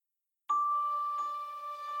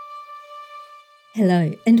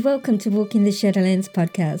Hello, and welcome to Walking the Shadowlands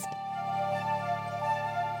podcast.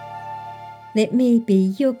 Let me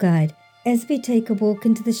be your guide as we take a walk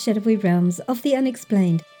into the shadowy realms of the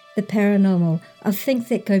unexplained, the paranormal, of things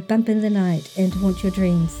that go bump in the night and haunt your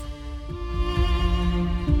dreams.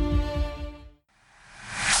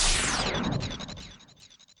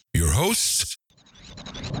 Your hosts,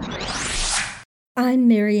 I'm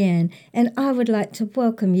Marianne, and I would like to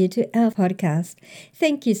welcome you to our podcast.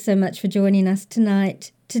 Thank you so much for joining us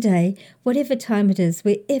tonight, today, whatever time it is,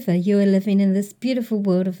 wherever you are living in this beautiful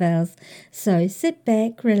world of ours. So sit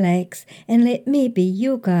back, relax, and let me be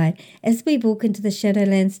your guide as we walk into the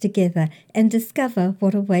Shadowlands together and discover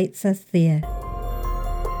what awaits us there.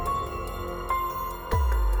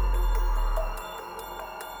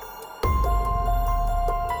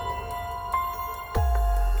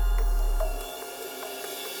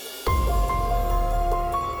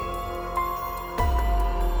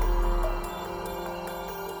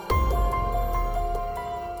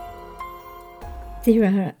 There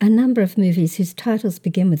are a number of movies whose titles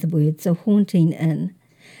begin with the words "a haunting in,"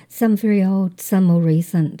 some very old, some more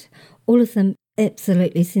recent, all of them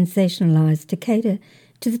absolutely sensationalised to cater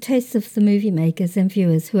to the tastes of the movie makers and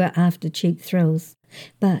viewers who are after cheap thrills.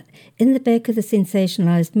 But in the back of the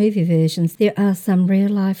sensationalised movie versions, there are some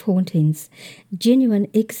real-life hauntings, genuine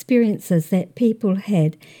experiences that people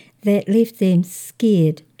had that left them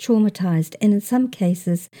scared, traumatised, and in some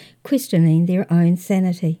cases questioning their own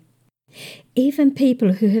sanity. Even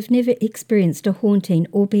people who have never experienced a haunting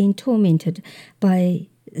or been tormented by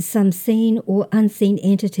some seen or unseen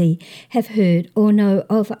entity have heard or know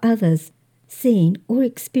of others seeing or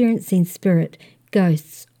experiencing spirit,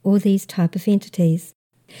 ghosts, or these type of entities.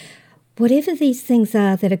 Whatever these things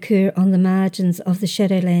are that occur on the margins of the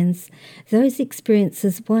Shadowlands, those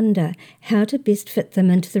experiences wonder how to best fit them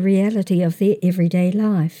into the reality of their everyday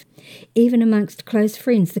life. Even amongst close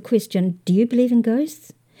friends, the question, "Do you believe in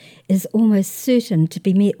ghosts?" is almost certain to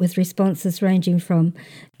be met with responses ranging from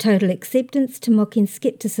total acceptance to mocking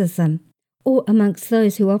scepticism, or amongst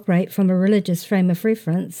those who operate from a religious frame of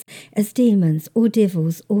reference as demons or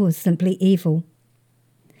devils or simply evil.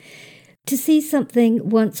 To see something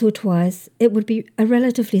once or twice, it would be a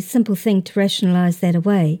relatively simple thing to rationalise that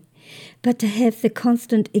away. But to have the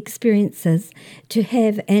constant experiences, to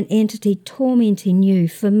have an entity tormenting you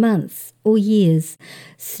for months or years,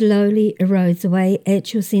 slowly erodes away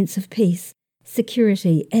at your sense of peace,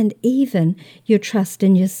 security, and even your trust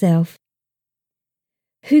in yourself.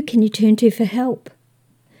 Who can you turn to for help?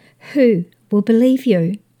 Who will believe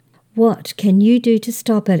you? What can you do to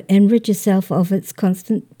stop it and rid yourself of its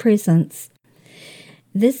constant presence?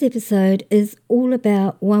 This episode is all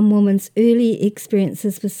about one woman's early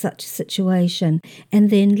experiences with such a situation, and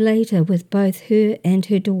then later with both her and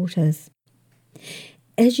her daughters.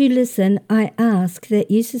 As you listen, I ask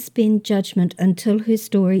that you suspend judgment until her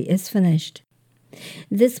story is finished.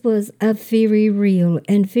 This was a very real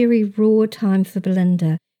and very raw time for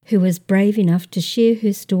Belinda, who was brave enough to share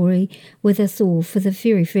her story with us all for the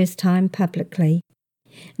very first time publicly.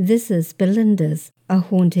 This is Belinda's A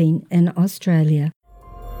Haunting in Australia.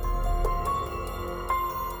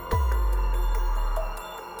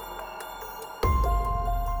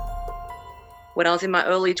 When I was in my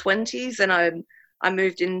early 20s, and I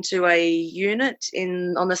moved into a unit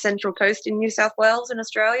on the Central Coast in New South Wales in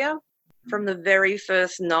Australia. From the very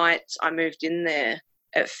first night I moved in there,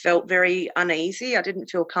 it felt very uneasy. I didn't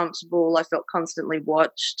feel comfortable. I felt constantly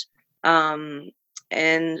watched. And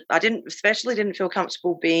I especially didn't feel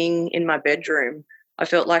comfortable being in my bedroom. I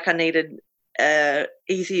felt like I needed an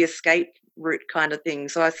easy escape route kind of thing.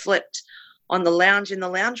 So I slept on the lounge in the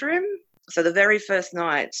lounge room. So the very first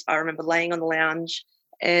night, I remember laying on the lounge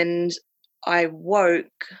and I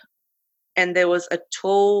woke and there was a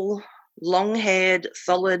tall, long-haired,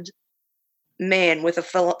 solid man with a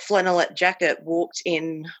flannelette jacket walked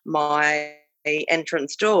in my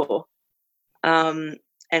entrance door. And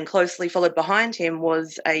closely followed behind him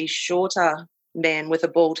was a shorter man with a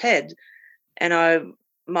bald head. And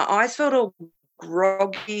my eyes felt all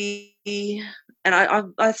groggy, and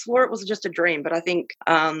I swore it was just a dream, but I think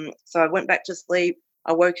so I went back to sleep.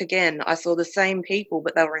 I woke again. I saw the same people,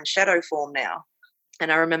 but they were in shadow form now.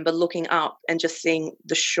 And I remember looking up and just seeing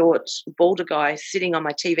the short, balder guy sitting on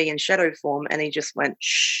my TV in shadow form, and he just went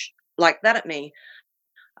shh like that at me.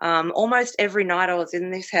 Almost every night I was in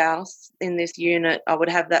this house, in this unit, I would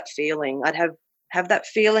have that feeling. I'd have that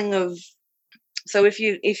feeling of, so if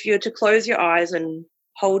you're to close your eyes and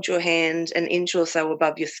hold your hand an inch or so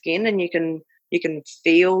above your skin, and you can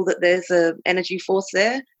feel that there's a energy force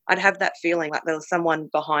there, I'd have that feeling like there was someone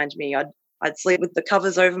behind me. I'd sleep with the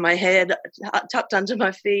covers over my head, tucked under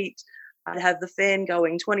my feet. I'd have the fan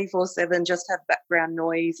going 24/7, just have background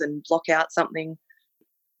noise and block out something.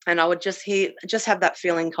 And I would just have that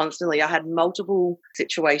feeling constantly. I had multiple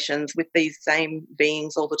situations with these same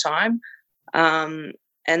beings all the time. And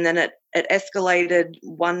then it escalated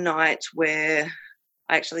one night where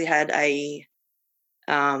I actually had a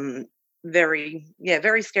very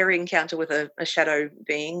scary encounter with a shadow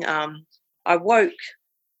being. I woke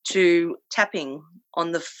to tapping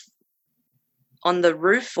on the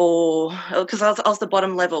roof, or because I was the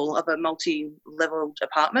bottom level of a multi-leveled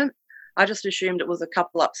apartment. I just assumed it was a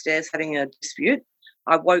couple upstairs having a dispute.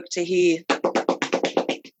 I woke to hear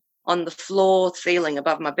on the floor ceiling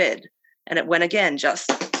above my bed, and it went again.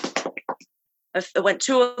 It went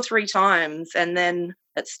 2 or 3 times, and then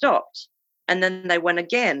it stopped, and then they went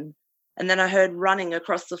again, and then I heard running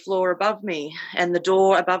across the floor above me, and the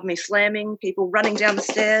door above me slamming, people running down the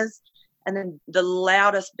stairs, and then the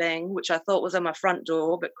loudest bang, which I thought was on my front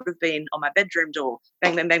door, but could have been on my bedroom door.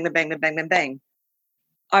 Bang, bang, bang, bang, bang, bang, bang, bang.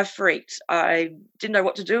 I freaked. I didn't know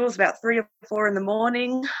what to do. It was about 3 or 4 in the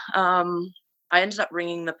morning. I ended up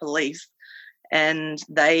ringing the police, and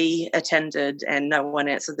they attended, and no one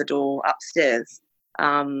answered the door upstairs.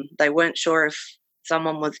 They weren't sure if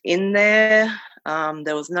someone was in there.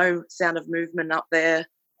 There was no sound of movement up there,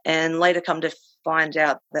 and later come to find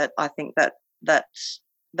out that I think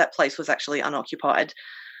that place was actually unoccupied.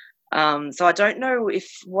 So I don't know if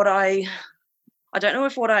what I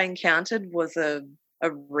encountered was a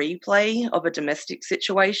replay of a domestic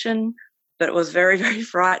situation, but it was very, very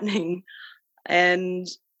frightening. And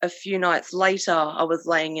a few nights later, I was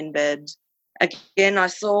laying in bed. Again, I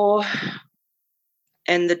saw,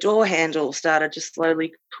 and the door handle started to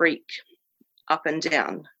slowly creak up and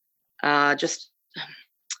down. It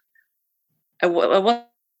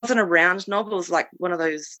wasn't a round knob. It was like one of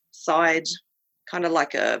those side, kind of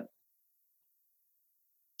like I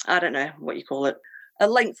don't know what you call it, a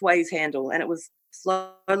lengthways handle, and it was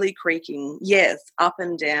slowly creaking, yes, up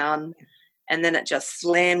and down, and then it just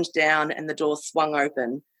slammed down and the door swung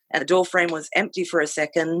open, and the door frame was empty for a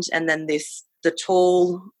second, and then the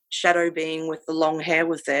tall shadow being with the long hair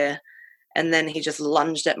was there, and then he just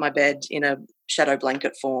lunged at my bed in a shadow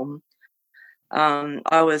blanket form.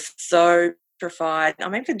 I was so petrified.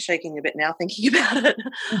 I'm even shaking a bit now thinking about it.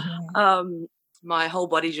 Mm-hmm. My whole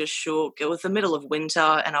body just shook. It was the middle of winter,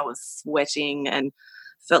 and I was sweating and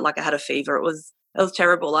felt like I had a fever. It was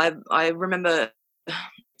terrible. I remember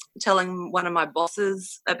telling one of my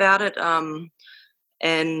bosses about it,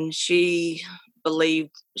 and she believes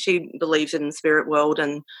in the spirit world,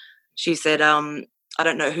 and she said, I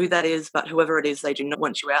don't know who that is, but whoever it is, they do not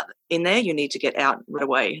want you out in there. You need to get out right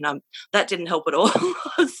away. And that didn't help at all.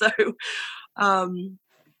 So,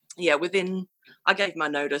 I gave my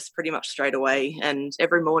notice pretty much straight away, and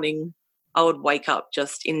every morning I would wake up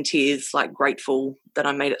just in tears, like grateful that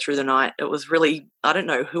I made it through the night. It was really, I don't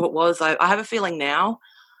know who it was. I have a feeling now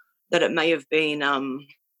that it may have been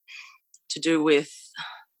to do with,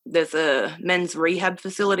 there's a men's rehab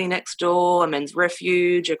facility next door, a men's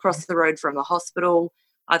refuge across the road from the hospital.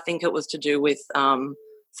 I think it was to do with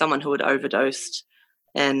someone who had overdosed.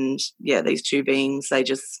 And, yeah, these two beings, they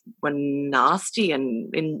just were nasty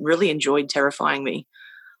and really enjoyed terrifying me.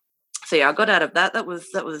 So, yeah, I got out of that. That was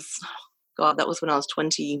when I was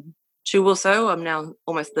 22 or so. I'm now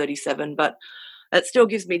almost 37, but it still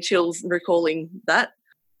gives me chills recalling that.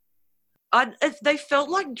 They felt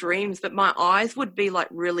like dreams, but my eyes would be like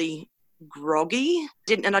really groggy.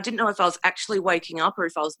 I didn't know if I was actually waking up or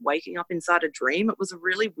if I was waking up inside a dream. It was a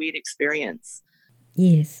really weird experience.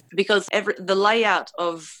 Yes. Because the layout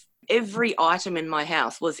of every item in my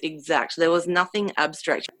house was exact. There was nothing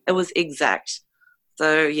abstract. It was exact.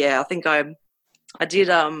 So, yeah, I think I did,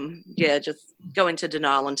 just go into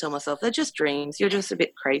denial and tell myself, they're just dreams. You're just a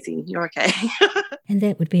bit crazy. You're okay. And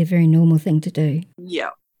that would be a very normal thing to do.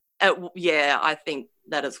 Yeah. I think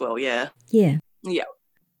that as well, yeah. Yeah. Yeah.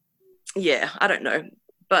 Yeah, I don't know.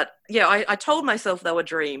 But, yeah, I told myself they were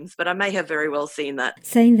dreams, but I may have very well seen that.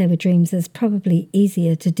 Saying they were dreams is probably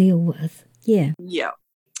easier to deal with. Yeah. Yeah.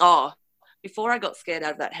 Oh, before I got scared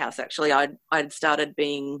out of that house, actually, I'd started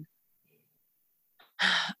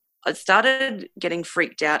getting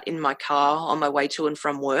freaked out in my car on my way to and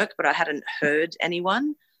from work, but I hadn't heard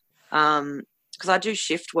anyone because I do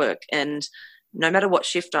shift work, and no matter what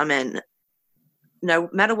shift I'm in, no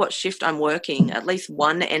matter what shift I'm working, at least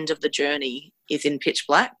one end of the journey is in pitch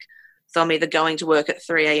black. So I'm either going to work at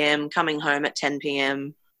 3 a.m., coming home at 10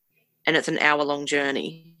 p.m., and it's an hour-long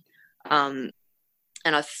journey. And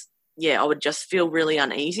I would just feel really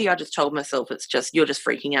uneasy. I just told myself you're just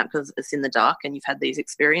freaking out because it's in the dark and you've had these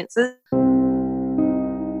experiences.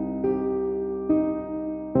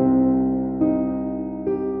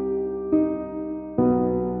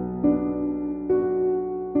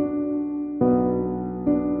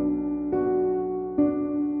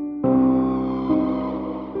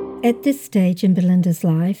 At this stage in Belinda's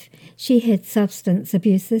life, she had substance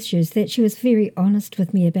abuse issues that she was very honest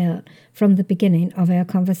with me about from the beginning of our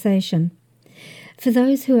conversation. For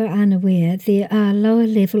those who are unaware, there are lower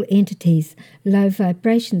level entities, low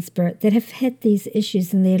vibration spirit, that have had these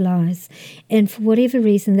issues in their lives, and for whatever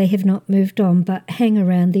reason they have not moved on but hang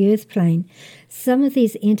around the earth plane. Some of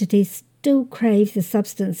these entities still crave the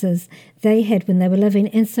substances they had when they were living,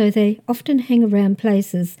 and so they often hang around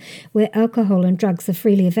places where alcohol and drugs are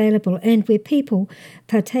freely available and where people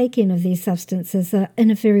partaking of these substances are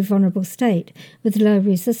in a very vulnerable state with low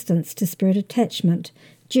resistance to spirit attachment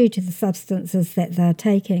due to the substances that they're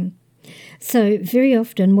taking. So very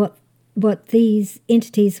often what these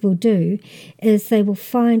entities will do is they will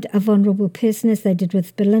find a vulnerable person, as they did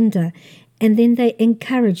with Belinda, and then they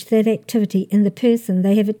encourage that activity in the person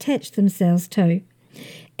they have attached themselves to.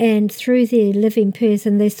 And through their living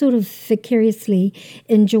person, they sort of vicariously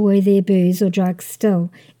enjoy their booze or drugs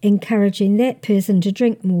still, encouraging that person to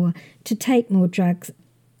drink more, to take more drugs.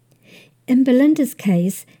 In Belinda's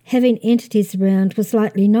case, having entities around was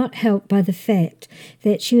likely not helped by the fact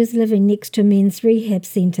that she was living next to a men's rehab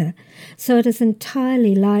centre, so it is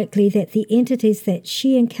entirely likely that the entities that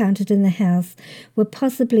she encountered in the house were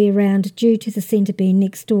possibly around due to the centre being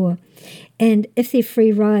next door. And if their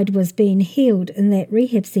free ride was being healed in that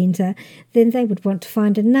rehab centre, then they would want to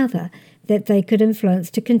find another that they could influence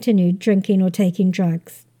to continue drinking or taking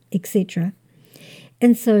drugs, etc.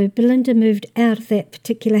 And so Belinda moved out of that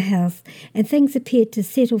particular house, and things appeared to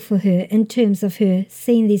settle for her in terms of her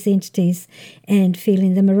seeing these entities and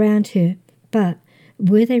feeling them around her. But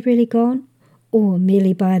were they really gone, or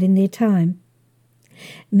merely biding their time?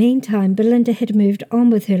 Meantime, Belinda had moved on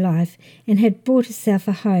with her life and had bought herself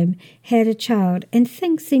a home, had a child, and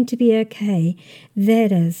things seemed to be okay.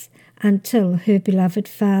 That is, until her beloved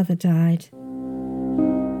father died.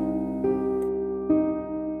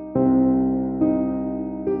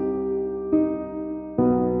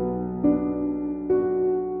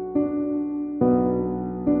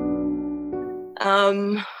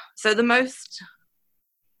 So the most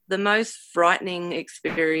frightening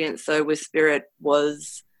experience with spirit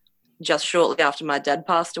was just shortly after my dad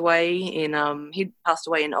passed away. He passed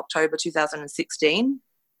away in October 2016.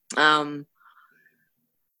 A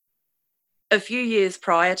few years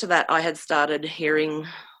prior to that, I had started hearing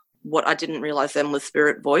what I didn't realize then was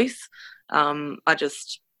spirit voice. I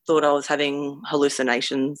just thought I was having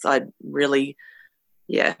hallucinations. I had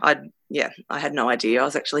no idea I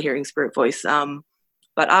was actually hearing spirit voice.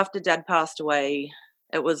 But after Dad passed away,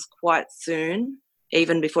 it was quite soon,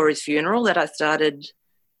 even before his funeral, that I started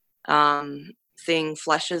seeing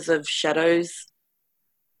flashes of shadows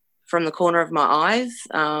from the corner of my eyes,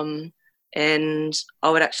 and I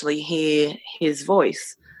would actually hear his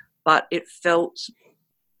voice, but it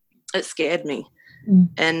scared me.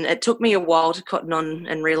 And it took me a while to cotton on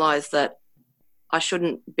and realise that I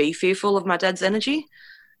shouldn't be fearful of my dad's energy.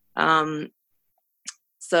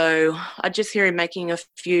 So I just hear him making a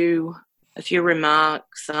few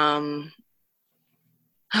remarks. I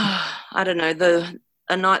don't know.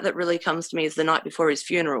 A night that really comes to me is the night before his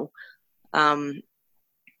funeral. I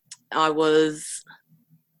was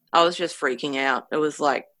just freaking out. It was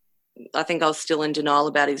like, I think I was still in denial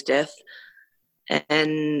about his death,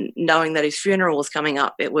 and knowing that his funeral was coming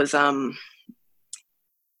up, it was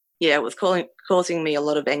causing me a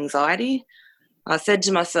lot of anxiety. I said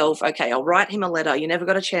to myself, okay, I'll write him a letter. You never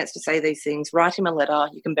got a chance to say these things. Write him a letter.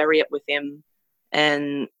 You can bury it with him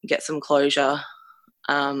and get some closure.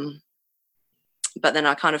 But then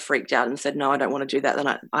I kind of freaked out and said, no, I don't want to do that. Then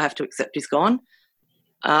I have to accept he's gone.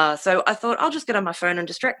 So I thought, I'll just get on my phone and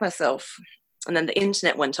distract myself. And then the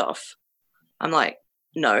internet went off. I'm like,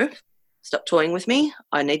 no, stop toying with me.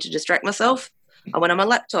 I need to distract myself. I went on my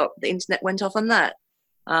laptop. The internet went off on that.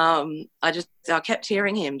 I kept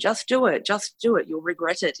hearing him, just do it. You'll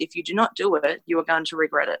regret it. If you do not do it, you are going to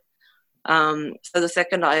regret it. So the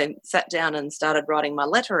second I sat down and started writing my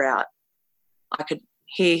letter out, I could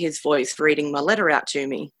hear his voice reading my letter out to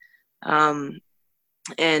me. And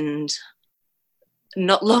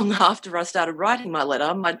not long after I started writing my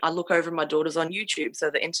letter, I look over, my daughter's on YouTube,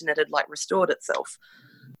 so the internet had restored itself.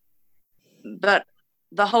 But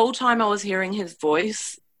the whole time I was hearing his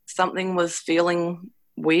voice, something was feeling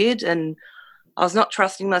weird, and I was not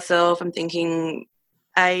trusting myself. I'm thinking,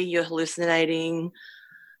 you're hallucinating.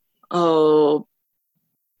 Oh,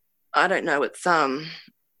 I don't know. It's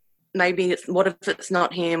maybe it's, what if it's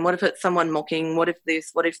not him? What if it's someone mocking? What if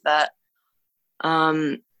this? What if that?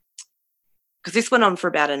 Because this went on for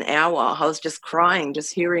about an hour. I was just crying,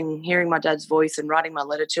 just hearing my dad's voice and writing my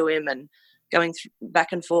letter to him, and going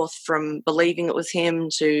back and forth from believing it was him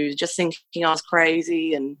to just thinking I was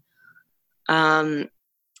crazy. And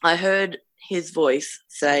I heard his voice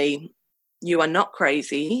say, "You are not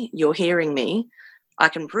crazy. You're hearing me. I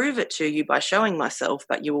can prove it to you by showing myself,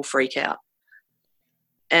 but you will freak out."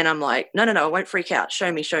 And I'm like, no, I won't freak out.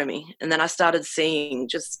 Show me, show me. And then I started seeing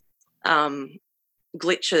just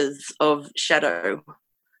glitches of shadow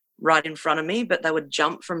right in front of me, but they would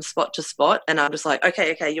jump from spot to spot. And I'm just like,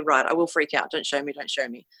 okay, you're right. I will freak out. Don't show me, don't show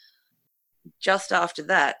me. Just after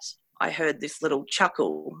that, I heard this little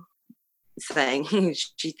chuckle saying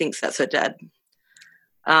she thinks that's her dad.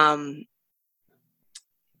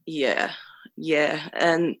 Yeah.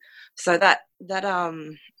 And so that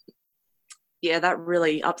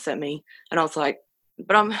really upset me. And I was like,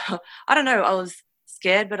 but I don't know, I was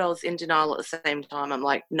scared, but I was in denial at the same time. I'm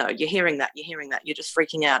like, no, you're hearing that. You're just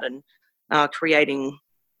freaking out and creating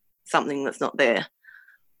something that's not there.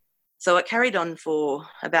 So it carried on for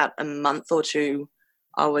about a month or two.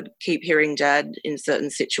 I would keep hearing Dad in certain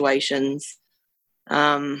situations.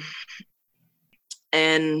 And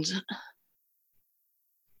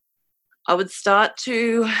I would start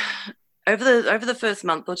to, over the first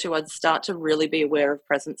month or two, I'd start to really be aware of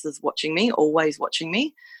presences watching me, always watching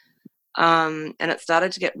me. And it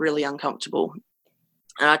started to get really uncomfortable.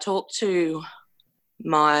 And I talked to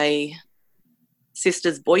my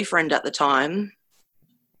sister's boyfriend at the time,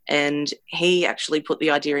 and he actually put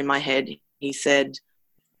the idea in my head. He said,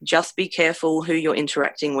 just be careful who you're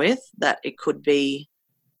interacting with, that it could be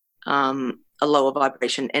a lower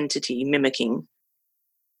vibration entity mimicking.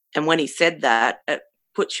 And when he said that, it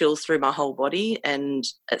put chills through my whole body, and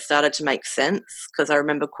it started to make sense, because I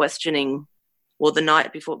remember questioning, well, the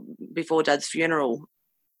night before Dad's funeral,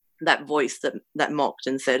 that voice that mocked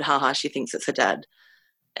and said, haha, she thinks it's her dad.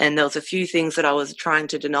 And there was a few things that I was trying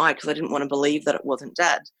to deny because I didn't want to believe that it wasn't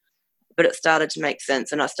Dad. But it started to make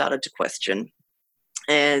sense, and I started to question.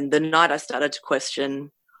 And the night I started to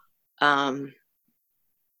question, it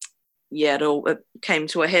came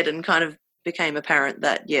to a head and kind of became apparent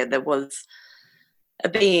that, there was a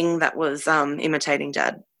being that was imitating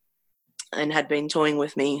Dad and had been toying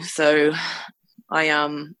with me. So I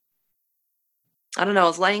don't know, I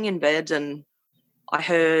was laying in bed and I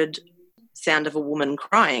heard sound of a woman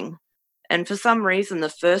crying. And for some reason, the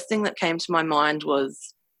first thing that came to my mind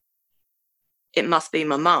was, it must be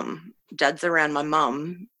my mum. Dad's around my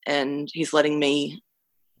mum and he's letting me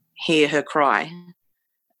hear her cry.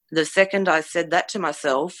 The second I said that to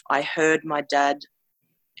myself, I heard my dad,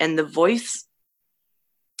 and the voice,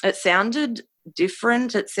 it sounded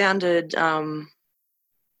different. It sounded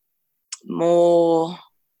more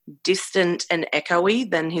distant and echoey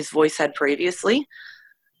than his voice had previously.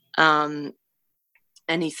 And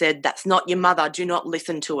he said, "That's not your mother. Do not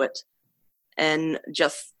listen to it." And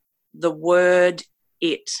just the word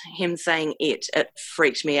 "it," him saying it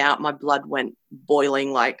freaked me out. My blood went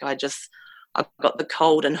boiling. Like I got the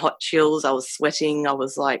cold and hot chills. I was sweating. I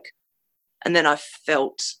was like, and then I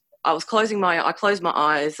closed my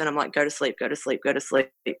eyes and I'm like, go to sleep, go to sleep, go to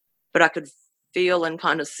sleep. But I could feel and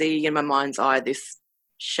kind of see in my mind's eye this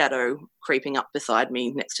shadow creeping up beside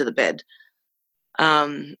me next to the bed.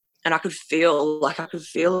 And I could feel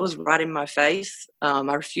it was right in my face. I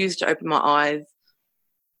refused to open my eyes,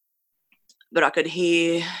 but I could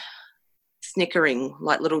hear snickering,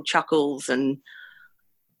 like little chuckles, and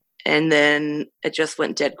then it just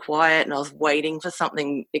went dead quiet, and I was waiting for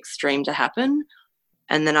something extreme to happen.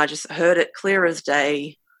 And then I just heard it clear as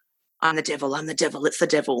day, I'm the devil, it's the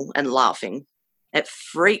devil, and laughing. It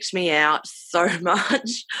freaked me out so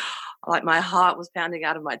much. Like my heart was pounding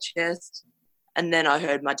out of my chest. And then I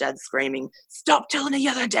heard my dad screaming, "Stop telling her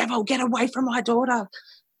you're the devil, get away from my daughter."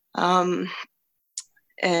 And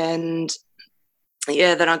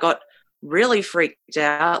then I got really freaked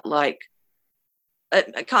out. Like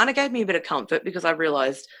it kind of gave me a bit of comfort, because I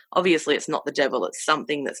realized obviously it's not the devil, it's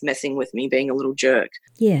something that's messing with me, being a little jerk.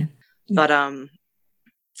 Yeah. But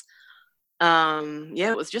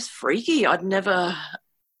it was just freaky. I'd never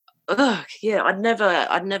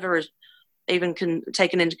even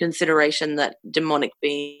taken into consideration that demonic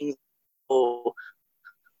beings or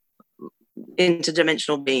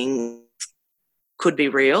interdimensional beings could be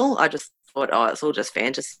real. I just thought, it's all just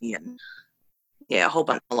fantasy and a whole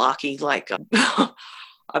bunch of malarkey. Like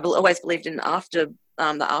I've always believed in the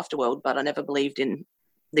afterworld, but I never believed in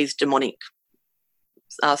these demonic,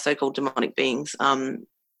 so-called demonic beings. So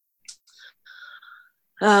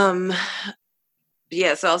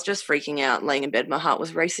I was just freaking out, laying in bed. My heart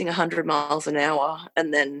was racing 100 miles an hour.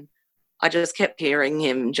 And then I just kept hearing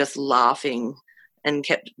him just laughing and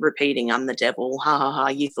kept repeating, "I'm the devil, ha, ha, ha,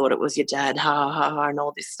 you thought it was your dad, ha, ha, ha," and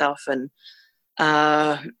all this stuff. And,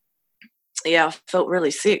 I felt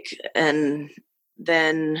really sick. And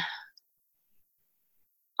then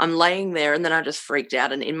I'm laying there, and then I just freaked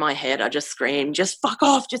out, and in my head I just screamed, just fuck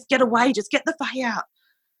off, just get away, just get the fuck out.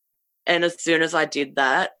 And as soon as I did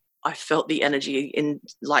that, I felt the energy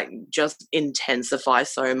just intensify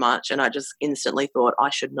so much, and I just instantly thought, I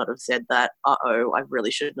should not have said that. I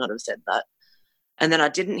really should not have said that. And then I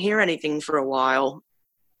didn't hear anything for a while,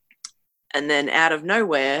 and then out of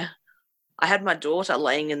nowhere, I had my daughter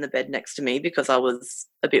laying in the bed next to me because I was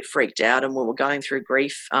a bit freaked out and we were going through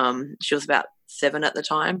grief. She was about 7 at the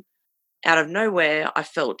time. Out of nowhere, I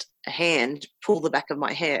felt a hand pull the back of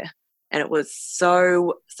my hair, and it was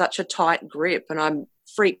such a tight grip, and I'm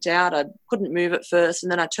freaked out. I couldn't move at first,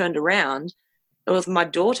 and then I turned around. It was my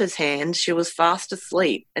daughter's hand. She was fast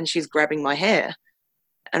asleep, and she's grabbing my hair.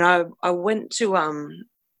 And I went to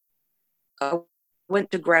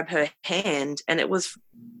grab her hand, and it was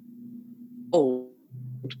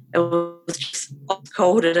just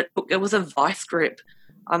cold, and it was a vice grip.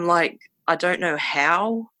 I'm like, I don't know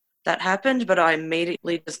how that happened, but I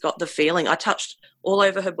immediately just got the feeling. I touched all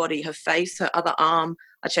over her body, her face, her other arm.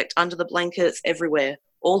 I checked under the blankets, everywhere.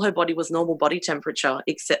 All her body was normal body temperature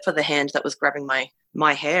except for the hand that was grabbing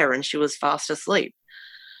my hair, and she was fast asleep.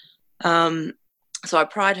 So I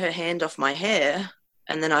pried her hand off my hair,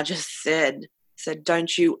 and then I just said,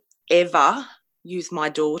 don't you ever use my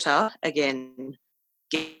daughter again.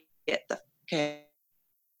 Get the fuck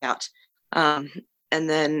out. And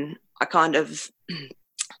then I kind of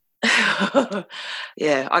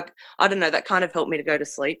yeah, I don't know, that kind of helped me to go to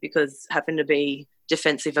sleep, because having to be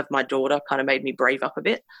defensive of my daughter kind of made me brave up a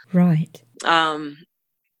bit. Right.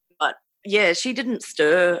 But yeah, she didn't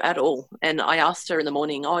stir at all. And I asked her in the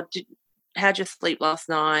morning, how'd you sleep last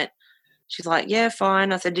night? She's like, yeah,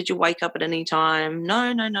 fine. I said, did you wake up at any time?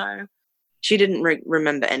 No. She didn't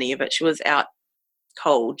remember any of it. She was out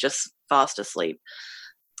cold, just fast asleep.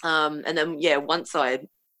 And then, yeah, once it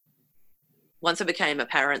became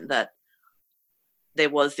apparent that there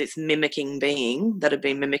was this mimicking being that had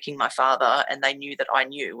been mimicking my father, and they knew that I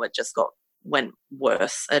knew, it just went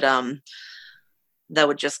worse. They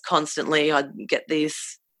would just constantly, I'd get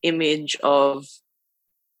this image of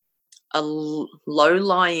a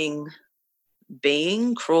low-lying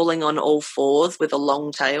being crawling on all fours with a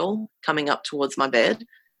long tail coming up towards my bed,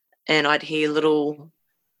 and I'd hear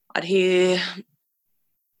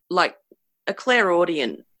like a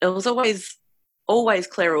clairaudient. It was always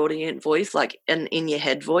clairaudient voice, like an in your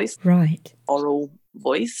head voice, right? Oral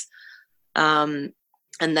voice, and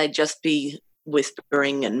they'd just be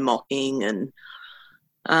whispering and mocking, and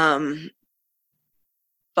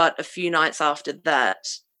but a few nights after that,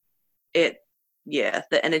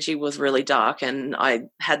 the energy was really dark, and I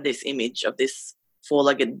had this image of this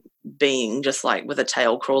four-legged being just like with a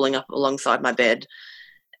tail crawling up alongside my bed,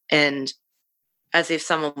 and as if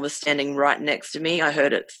someone was standing right next to me, I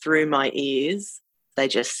heard it through my ears. They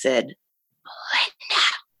just said, Linda.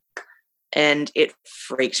 And it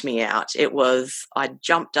freaked me out. I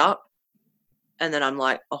jumped up, and then I'm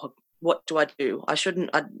like, oh, what do I do? I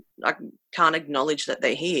can't acknowledge that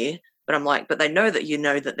they're here, but I'm like, but they know that you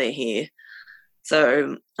know that they're here.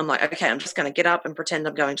 So I'm like, okay, I'm just going to get up and pretend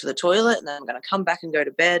I'm going to the toilet, and then I'm going to come back and go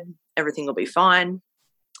to bed. Everything will be fine.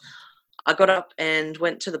 I got up and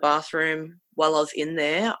went to the bathroom. While I was in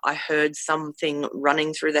there, I heard something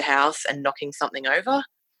running through the house and knocking something over.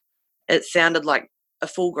 It sounded like a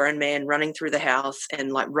full-grown man running through the house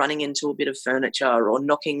and like running into a bit of furniture or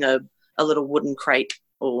knocking a little wooden crate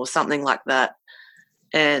or something like that.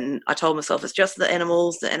 And I told myself, it's just the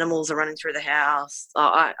animals. The animals are running through the house.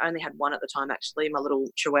 I only had one at the time, actually, my little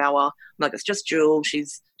Chihuahua. I'm like, it's just Jewel.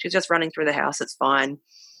 She's just running through the house. It's fine.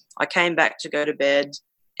 I came back to go to bed,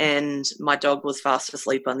 and my dog was fast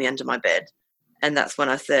asleep on the end of my bed. And that's when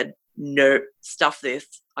I said, no, stuff this.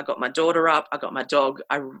 I got my daughter up. I got my dog.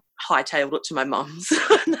 I hightailed it to my mum's.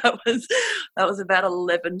 that was about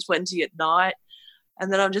 11:20 at night.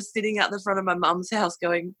 And then I'm just sitting out the front of my mum's house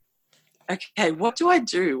going, okay, what do I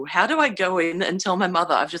do? How do I go in and tell my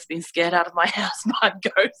mother I've just been scared out of my house by a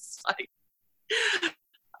ghost?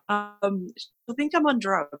 She'll think I'm on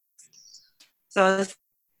drugs. So I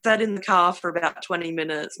sat in the car for about 20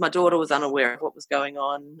 minutes. My daughter was unaware of what was going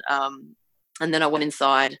on. And then I went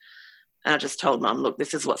inside and I just told Mum, look,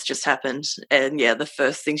 this is what's just happened. And yeah, the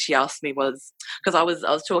first thing she asked me was, because I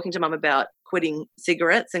was talking to Mum about quitting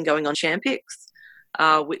cigarettes and going on Champix,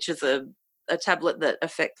 which is a tablet that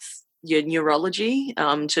affects your neurology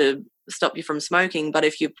to stop you from smoking. But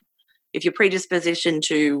if you're predisposition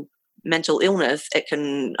to mental illness, it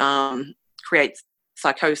can create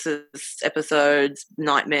psychosis episodes,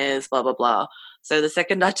 nightmares, blah blah blah. So the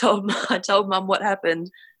second I told Mum what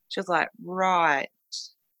happened, she was like, right.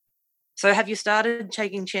 so have you started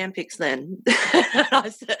taking Champix then?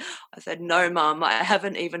 I said, no, Mum, I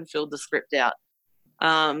haven't even filled the script out.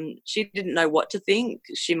 She didn't know what to think.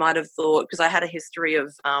 She might have thought, because I had a history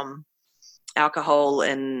of alcohol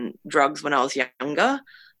and drugs when I was younger,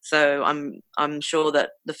 so I'm sure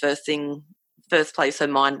that the first place her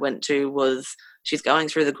mind went to was she's going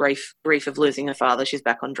through the grief of losing her father. She's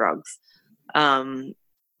back on drugs,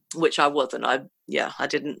 which I wasn't. I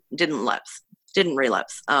didn't relapse.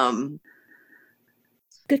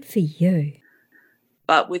 Good for you.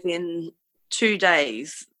 But within 2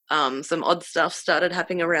 days, some odd stuff started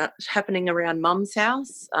happening around Mum's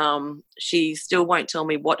house. She still won't tell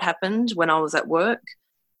me what happened when I was at work,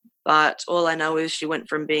 but all I know is she went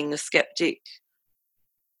from being a skeptic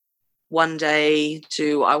one day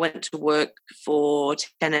to I went to work for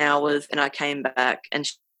 10 hours and I came back and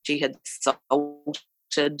she had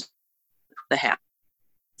salted the house.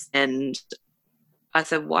 And I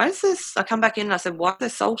said, why is this? I come back in and I said, why is there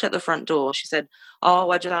salt at the front door? She said, oh,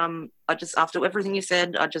 I just after everything you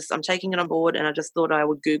said, I'm taking it on board, and I just thought I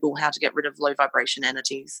would Google how to get rid of low vibration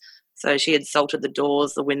entities. So she had salted the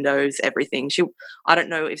doors, the windows, everything. I don't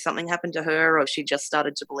know if something happened to her or if she just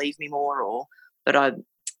started to believe me more, but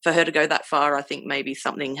for her to go that far, I think maybe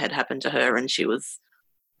something had happened to her and she'd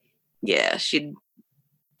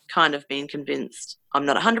kind of been convinced. I'm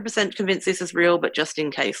not 100% convinced this is real, but just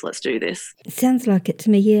in case, let's do this. It sounds like it to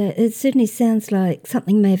me, yeah. It certainly sounds like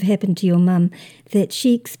something may have happened to your mum, that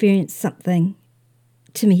she experienced something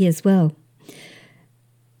to me as well.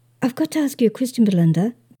 I've got to ask you a question,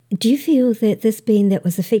 Belinda. Do you feel that this being that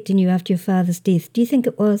was affecting you after your father's death, do you think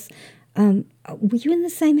it was, were you in the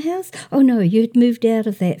same house? Oh no, you had moved out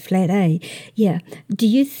of that flat, eh? Yeah. Do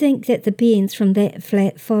you think that the beings from that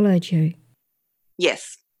flat followed you?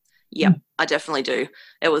 Yes. Yeah, I definitely do.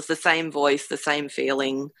 It was the same voice, the same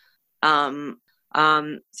feeling. So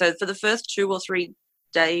for the first 2 or 3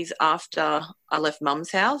 days after I left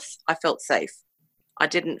Mum's house, I felt safe. I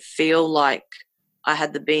didn't feel like I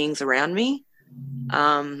had the beings around me.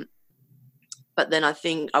 But then I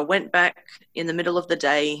think I went back in the middle of the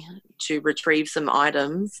day to retrieve some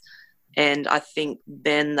items, and I think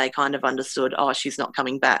then they kind of understood, oh, she's not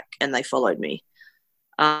coming back, and they followed me.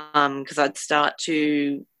 Because I'd start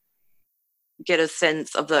to get a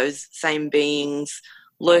sense of those same beings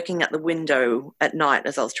lurking at the window at night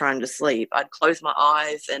as I was trying to sleep. I'd close my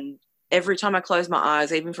eyes, and every time I closed my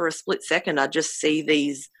eyes, even for a split second, I'd just see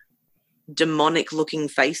these demonic-looking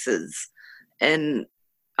faces. And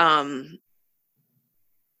I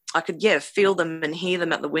could, feel them and hear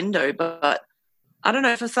them at the window. But I don't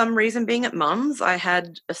know, for some reason, being at Mum's, I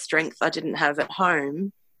had a strength I didn't have at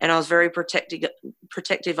home, and I was very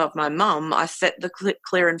protective of my mum. I set the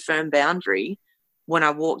clear and firm boundary when I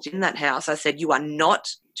walked in that house. I said, you are not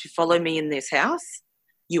to follow me in this house.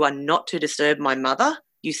 You are not to disturb my mother.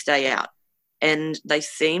 You stay out. And they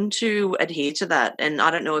seemed to adhere to that. And I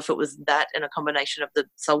don't know if it was that and a combination of the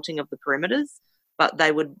salting of the perimeters, but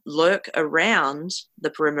they would lurk around the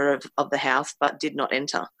perimeter of the house but did not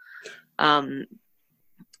enter. And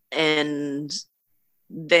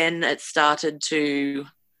then it started to...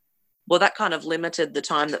 Well, that kind of limited the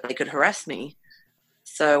time that they could harass me.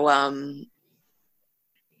 So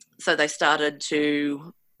they started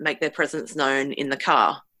to make their presence known in the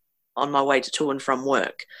car on my way to and from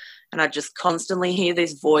work. And I'd just constantly hear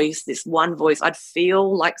this one voice. I'd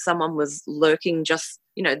feel like someone was lurking just,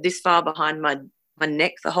 this far behind my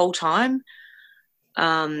neck the whole time.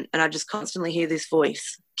 And I just constantly hear this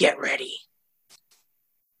voice, get ready.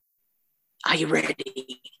 Are you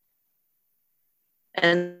ready?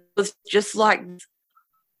 And it was just like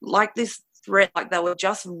this threat, like they were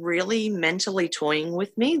just really mentally toying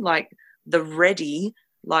with me, like the ready,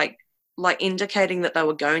 like indicating that they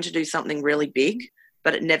were going to do something really big,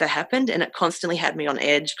 but it never happened. And it constantly had me on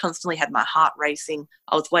edge, constantly had my heart racing.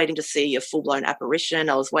 I was waiting to see a full-blown apparition.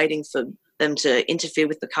 I was waiting for them to interfere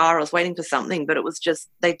with the car. I was waiting for something, but it was just,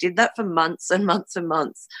 they did that for months and months and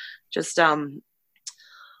months. Just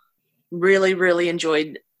really, really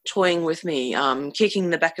enjoyed toying with me, kicking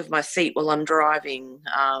the back of my seat while I'm driving,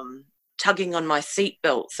 tugging on my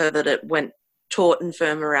seatbelt so that it went taut and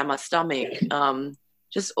firm around my stomach.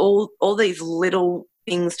 Just all these little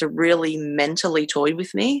things to really mentally toy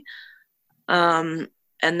with me. And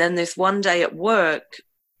then this one day at work,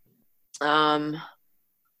 I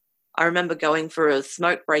remember going for a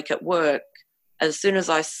smoke break at work. As soon as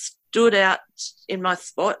I stood out in my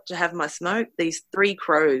spot to have my smoke, these 3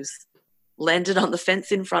 crows landed on the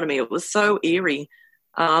fence in front of me. It was so eerie.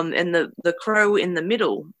 And the crow in the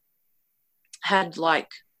middle had like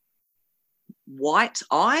white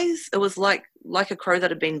eyes. It was like a crow that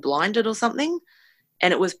had been blinded or something.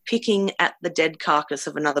 and it was picking at the dead carcass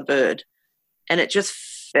of another bird. And it just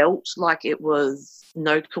felt like it was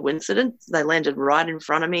no coincidence. They landed right in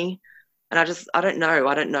front of me. And I don't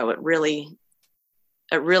know. It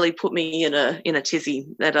really put me in a tizzy.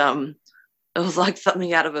 That it was like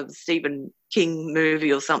something out of a Stephen King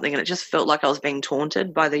movie or something, and it just felt like I was being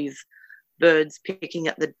taunted by these birds picking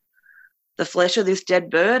at the flesh of this dead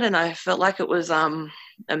bird. And I felt like it was a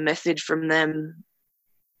message from them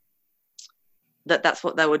that that's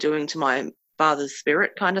what they were doing to my father's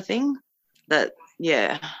spirit, kind of thing. That,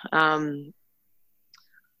 yeah. So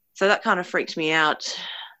that kind of freaked me out,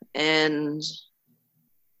 and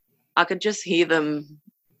I could just hear them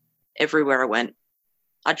everywhere I went.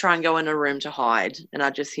 I'd try and go in a room to hide, and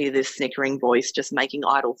I'd just hear this snickering voice just making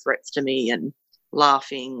idle threats to me and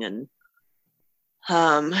laughing and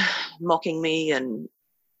mocking me, and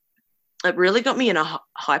it really got me in a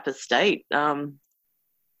hyper state. I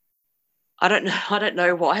don't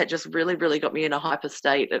know why. It just really got me in a hyper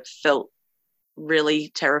state. It felt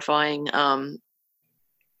really terrifying.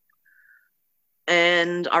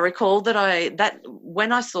 And I recall that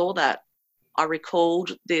when I saw that, I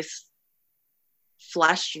recalled this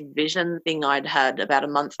flash vision thing I'd had about a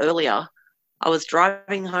month earlier. I was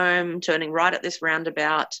driving home, turning right at this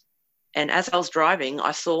roundabout, and as I was driving,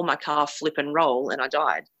 I saw my car flip and roll, and I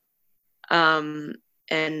died.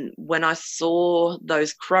 And when I saw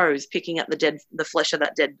those crows picking at the flesh of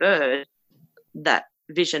that dead bird, that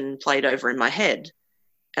vision played over in my head,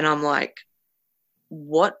 and I'm like,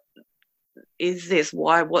 what is this?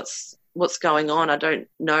 Why? What's going on? I don't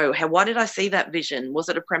know. Why did I see that vision? Was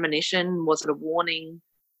it a premonition? Was it a warning?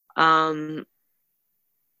 And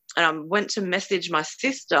I went to message my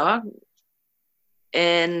sister,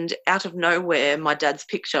 and out of nowhere, my dad's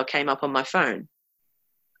picture came up on my phone.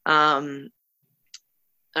 And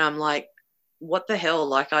I'm like, what the hell?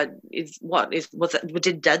 Like,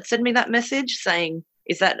 did Dad send me that message saying,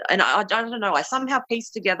 is that, and I don't know, I somehow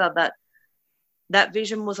pieced together that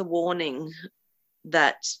vision was a warning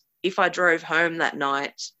that if I drove home that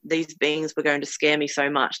night, these beings were going to scare me so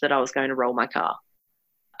much that I was going to roll my car.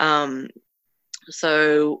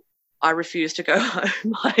 So I refused to go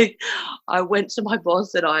home. I went to my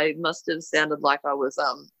boss, and I must have sounded like I was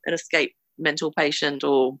an escaped mental patient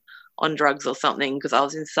or on drugs or something, because I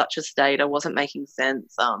was in such a state. I wasn't making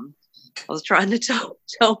sense. I was trying to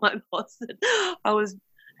tell my boss that I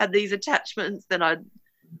had these attachments, and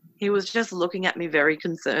he was just looking at me very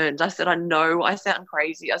concerned. I said, I know I sound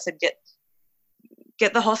crazy. I said,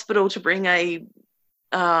 get the hospital to bring a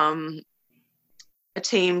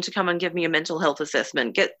team to come and give me a mental health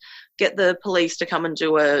assessment. Get the police to come and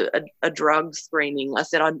do a drug screening. I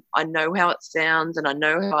said, I know how it sounds, and I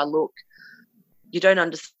know how I look. You don't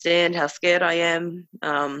understand how scared I am.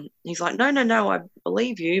 He's like, no, I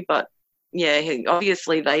believe you. But yeah,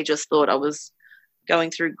 obviously they just thought I was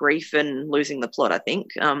going through grief and losing the plot, I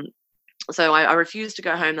think. So I refused to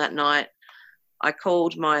go home that night. I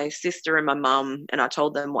called my sister and my mum, and I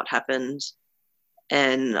told them what happened.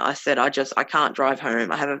 And I said, I can't drive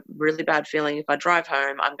home. I have a really bad feeling if I drive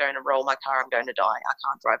home, I'm going to roll my car. I'm going to die. I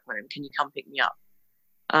can't drive home. Can you come pick me up?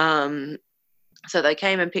 So they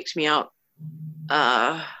came and picked me up.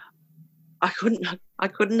 I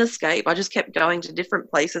couldn't escape. I just kept going to different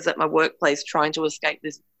places at my workplace trying to escape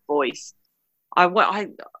this voice.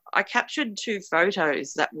 I captured 2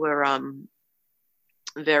 photos that were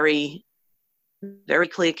very, very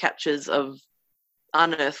clear captures of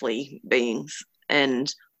unearthly beings,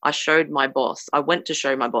 and I showed my boss. I went to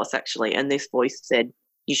show my boss, actually, and this voice said,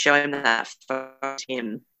 you show him that photo to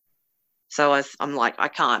him. So I'm like, I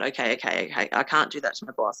can't. Okay. I can't do that to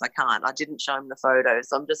my boss. I can't. I didn't show him the photos.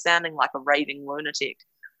 So I'm just sounding like a raving lunatic.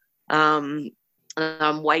 And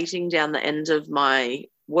I'm waiting down the end of my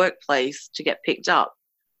workplace to get picked up,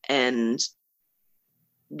 and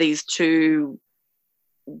these 2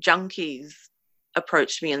 junkies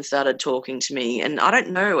approached me and started talking to me. And I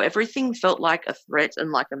don't know, everything felt like a threat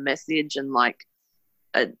and like a message, and like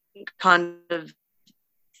a kind of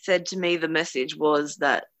said to me, the message was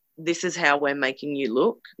that this is how we're making you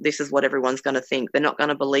look. This is what everyone's going to think. They're not going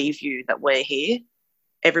to believe you that we're here.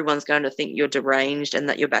 Everyone's going to think you're deranged and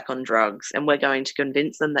that you're back on drugs, and we're going to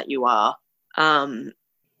convince them that you are.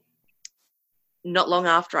 Not long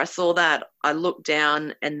after I saw that, I looked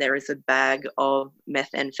down, and there is a bag of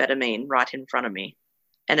methamphetamine right in front of me.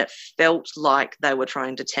 And it felt like they were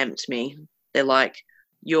trying to tempt me. They're like,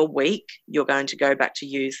 you're weak. You're going to go back to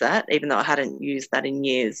use that, even though I hadn't used that in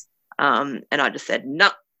years. And I just said, no,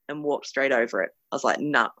 and walked straight over it. I was like,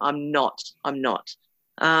 no, I'm not.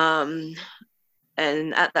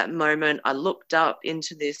 And at that moment, I looked up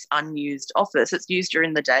into this unused office. It's used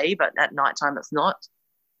during the day, but at nighttime it's not.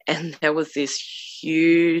 And there was this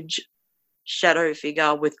huge shadow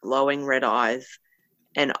figure with glowing red eyes.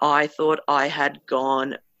 And I thought I had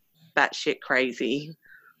gone batshit crazy.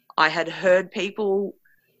 I had heard people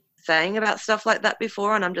saying about stuff like that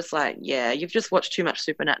before, and I'm just like, yeah, you've just watched too much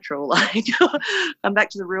Supernatural. Like, I'm back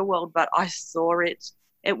to the real world. But I saw it.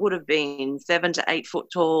 It would have been 7 to 8 foot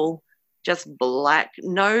tall, just black,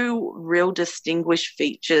 no real distinguished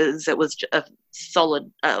features. It was a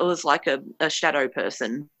solid, it was like a shadow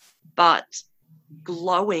person, but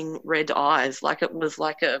glowing red eyes. Like it was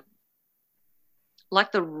like the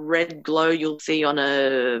red glow you'll see on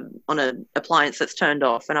a appliance that's turned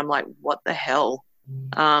off. And I'm like, what the hell?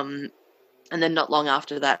 And then not long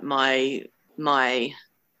after that, my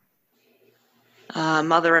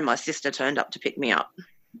mother and my sister turned up to pick me up.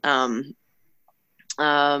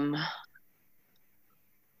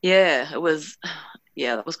 Yeah, that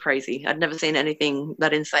was crazy. I'd never seen anything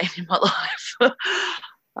that insane in my life.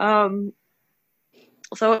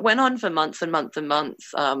 So it went on for months and months and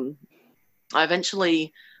months. I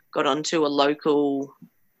eventually got onto a local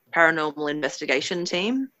paranormal investigation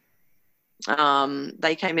team.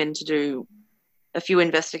 They came in to do a few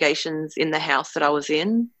investigations in the house that I was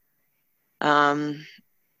in. And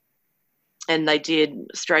they did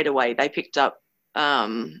straight away. They picked up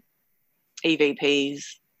EVPs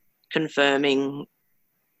confirming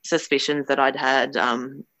suspicions that I'd had. I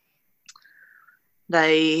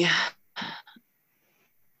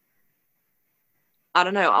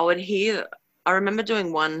don't know, I remember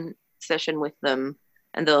doing one session with them,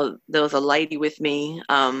 and there was a lady with me,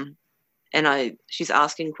 and she's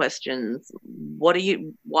asking questions. Why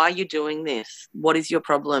are you doing this? What is your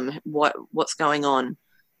problem? What's going on?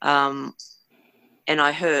 And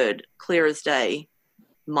I heard clear as day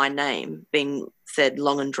my name being said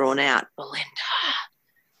long and drawn out, Belinda.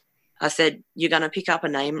 I said, you're going to pick up a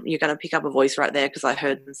name, you're going to pick up a voice right there, because I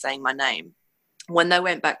heard them saying my name. When they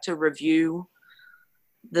went back to review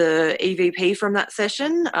the EVP from that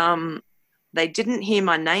session, they didn't hear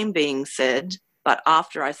my name being said, but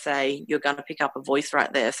after I say, you're going to pick up a voice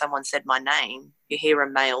right there, someone said my name, you hear a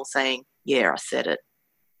male saying, yeah, I said it.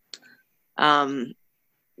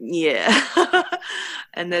 Yeah.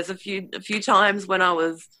 And there's a few times when I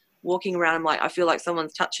was walking around, I'm like, I feel like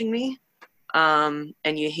someone's touching me. And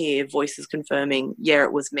you hear voices confirming, yeah,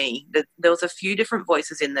 it was me. There was a few different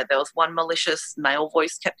voices in there. There was one malicious male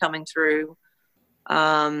voice kept coming through.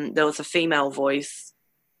 There was a female voice.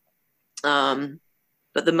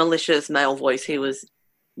 But the malicious male voice, he was,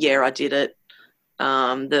 yeah, I did it.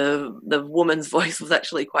 The woman's voice was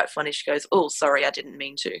actually quite funny. She goes, oh, sorry, I didn't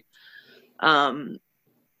mean to.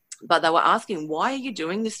 But they were asking, why are you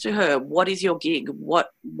doing this to her? What is your gig?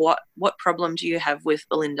 What problem do you have with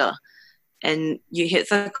Belinda? And you hear,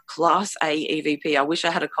 it's a Class A EVP. I wish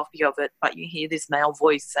I had a copy of it, but you hear this male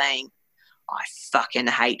voice saying, I fucking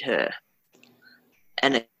hate her.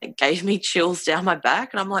 And it gave me chills down my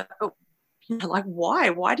back. And I'm like, oh, like, why?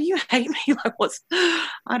 Why do you hate me? Like,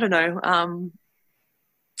 I don't know.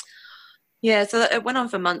 Yeah, so it went on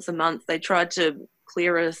for months and months. They tried to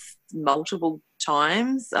clear us multiple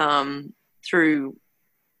times through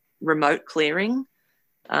remote clearing.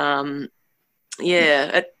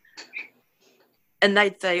 Yeah. And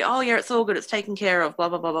they'd say, oh, yeah, it's all good, it's taken care of, blah,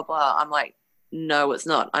 blah, blah, blah, blah. I'm like, no, it's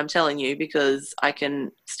not. I'm telling you, because I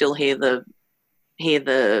can still hear the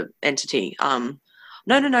entity.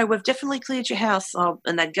 No, we've definitely cleared your house.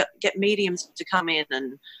 And they'd get mediums to come in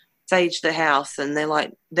and sage the house, and they're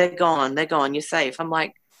like, they're gone, you're safe. I'm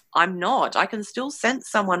like, I'm not. I can still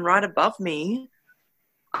sense someone right above me.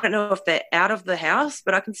 I don't know if they're out of the house,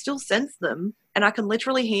 but I can still sense them, and I can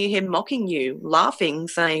literally hear him mocking you, laughing,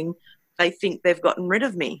 saying they think they've gotten rid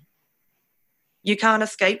of me. You can't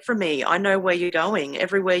escape from me. I know where you're going.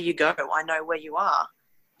 Everywhere you go, I know where you are.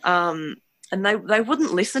 And they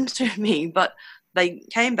wouldn't listen to me, but they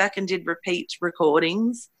came back and did repeat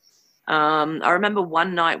recordings. I remember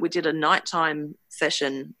one night we did a nighttime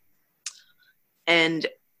session, and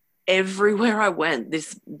everywhere I went,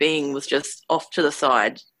 this being was just off to the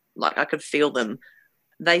side. Like, I could feel them.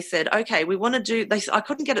 They said, okay, we want to do this. I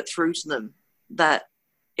couldn't get it through to them that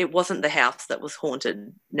it wasn't the house that was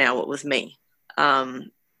haunted. Now it was me. They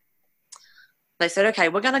said, okay,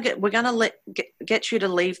 we're going to get you to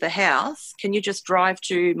leave the house. Can you just drive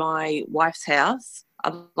to my wife's house?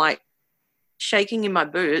 I'm like shaking in my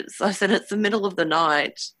boots. I said, it's the middle of the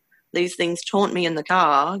night. These things taunt me in the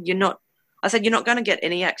car. I said, you're not going to get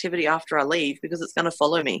any activity after I leave, because it's going to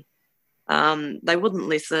follow me. They wouldn't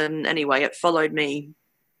listen anyway. It followed me.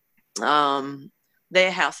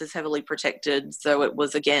 their house is heavily protected, so it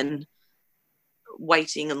was, again,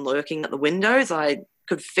 waiting and lurking at the windows. I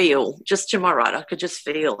could feel, just to my right, I could just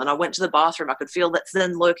feel. And I went to the bathroom, I could feel that's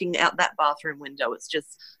then lurking out that bathroom window. It's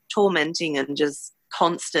just tormenting and just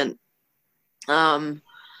constant. And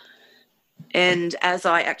as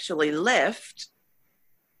I actually left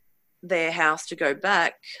their house to go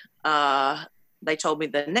back, they told me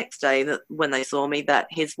the next day that when they saw me, that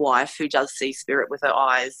his wife, who does see spirit with her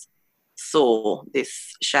eyes, saw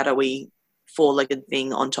this shadowy four-legged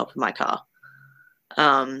thing on top of my car.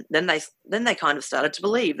 Then they kind of started to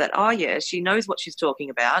believe that, oh yeah, she knows what she's talking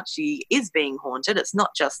about. She is being haunted. It's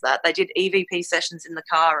not just that. They did EVP sessions in the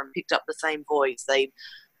car and picked up the same voice. I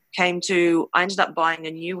ended up buying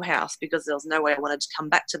a new house because there was no way I wanted to come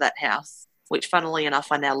back to that house, which funnily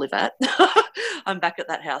enough I now live at. I'm back at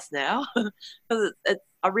that house now because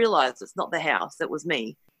I realised it's not the house, it was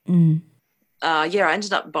me. I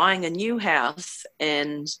ended up buying a new house,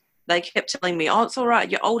 and they kept telling me, oh, it's all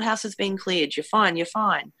right, your old house has been cleared, you're fine.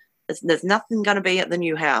 There's nothing going to be at the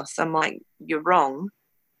new house. I'm like, you're wrong.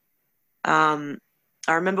 I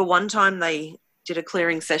remember one time they did a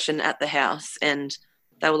clearing session at the house, and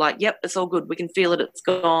they were like, yep, it's all good, we can feel it, it's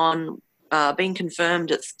gone, been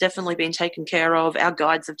confirmed, it's definitely been taken care of, our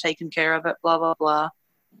guides have taken care of it, blah, blah, blah.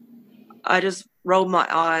 I just rolled my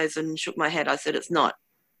eyes and shook my head. I said, it's not.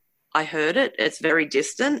 I heard it. It's very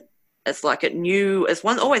distant. It's like it knew,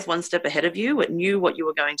 always one step ahead of you. It knew what you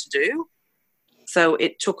were going to do. So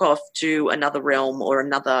it took off to another realm or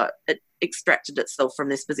it extracted itself from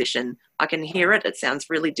this position. I can hear it. It sounds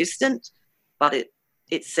really distant, but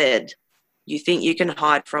it said, you think you can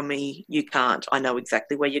hide from me? You can't. I know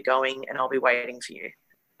exactly where you're going, and I'll be waiting for you.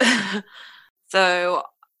 So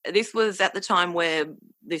this was at the time where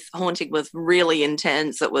this haunting was really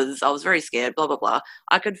intense. I was very scared, blah, blah, blah.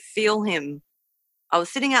 I could feel him. I was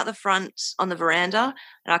sitting out the front on the veranda,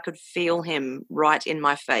 and I could feel him right in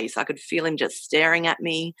my face. I could feel him just staring at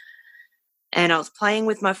me. And I was playing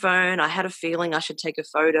with my phone. I had a feeling I should take a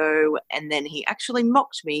photo. And then he actually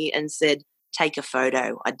mocked me and said, take a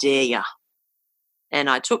photo, I dare ya. And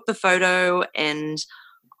I took the photo and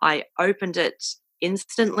I opened it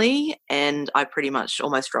instantly, and I pretty much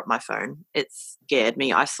almost dropped my phone. It scared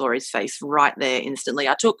me. I saw his face right there instantly.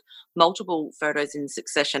 I took multiple photos in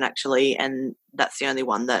succession, actually, and that's the only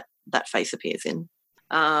one that face appears in.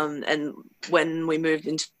 And when we moved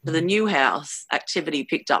into the new house, activity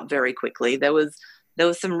picked up very quickly. There was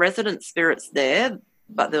some resident spirits there,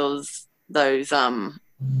 but there was those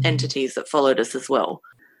entities that followed us as well.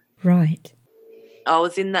 Right. I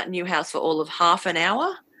was in that new house for all of half an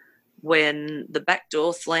hour when the back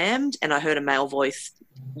door slammed and I heard a male voice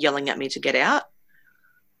yelling at me to get out.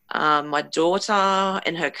 My daughter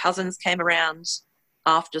and her cousins came around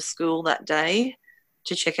after school that day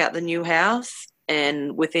to check out the new house,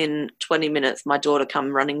 and within 20 minutes my daughter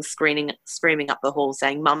come running, screaming up the hall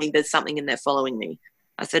saying, Mummy, there's something in there following me.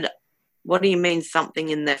 I said, what do you mean something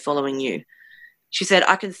in there following you? She said,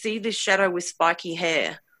 I can see this shadow with spiky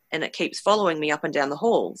hair and it keeps following me up and down the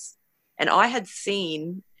halls. And I had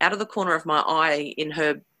seen out of the corner of my eye in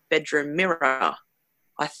her bedroom mirror,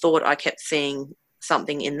 I thought I kept seeing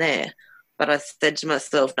something in there. But I said to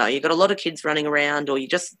myself, no, you've got a lot of kids running around, or you're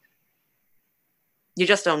just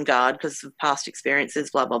on guard because of past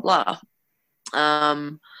experiences, blah, blah, blah.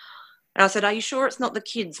 And I said, are you sure it's not the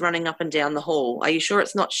kids running up and down the hall? Are you sure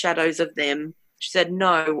it's not shadows of them? She said,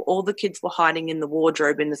 no, all the kids were hiding in the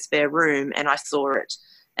wardrobe in the spare room and I saw it.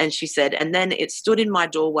 And she said, and then it stood in my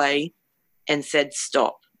doorway and said,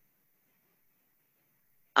 stop.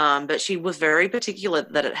 But she was very particular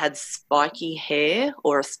that it had spiky hair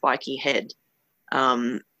or a spiky head.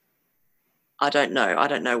 I don't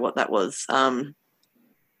know what that was.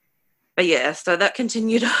 But yeah, so that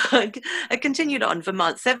continued. It continued on for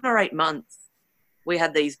months, 7 or 8 months. We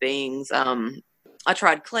had these beings. I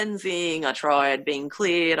tried cleansing. I tried being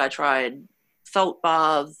cleared. I tried salt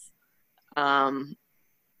baths. I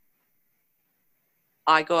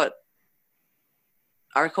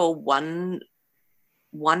recall one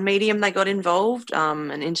medium they got involved,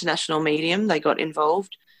 an international medium, they got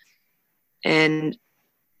involved, and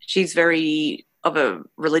she's very of a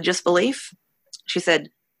religious belief. She said,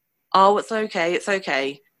 oh, it's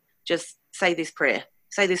okay, just say this prayer,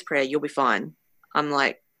 you'll be fine. I'm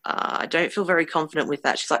like, I don't feel very confident with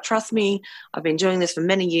that. She's like, trust me, I've been doing this for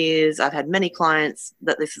many years, I've had many clients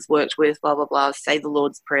that this has worked with, blah, blah, blah, say the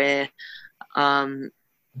Lord's Prayer.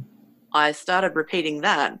 I started repeating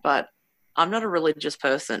that, but I'm not a religious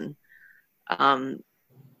person. So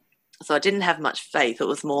I didn't have much faith. It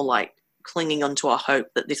was more like clinging onto a hope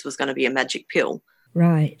that this was going to be a magic pill.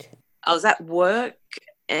 Right. I was at work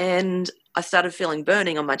and I started feeling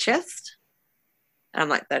burning on my chest. And I'm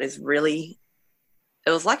like, that is really,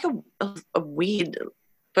 it was like a weird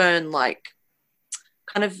burn, like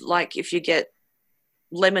kind of like if you get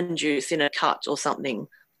lemon juice in a cut or something.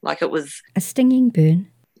 Like it was a stinging burn.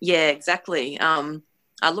 Yeah, exactly. I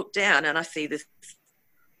look down and I see this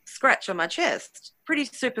scratch on my chest. Pretty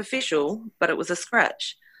superficial, but it was a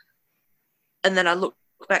scratch. And then I look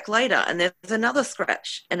back later and there's another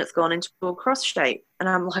scratch and it's gone into a cross shape. And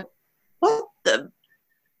I'm like, what the?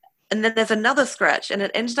 And then there's another scratch and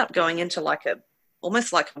it ended up going into like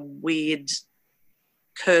almost like a weird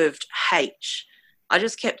curved H. I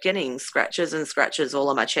just kept getting scratches and scratches all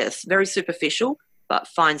on my chest. Very superficial, but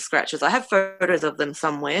fine scratches. I have photos of them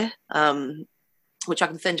somewhere, which I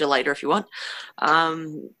can send you later if you want.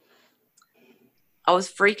 I was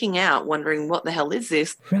freaking out, wondering what the hell is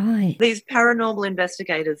this? Right. These paranormal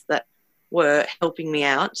investigators that were helping me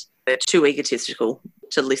out, they're too egotistical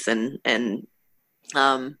to listen and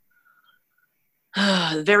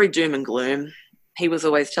very doom and gloom. He was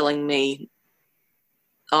always telling me,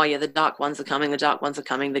 oh, yeah, the dark ones are coming, they're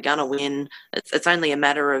going to win. It's only a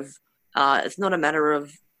matter of, it's not a matter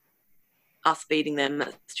of us beating them,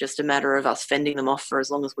 it's just a matter of us fending them off for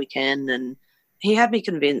as long as we can. And he had me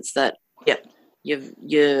convinced that, you've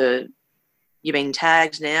been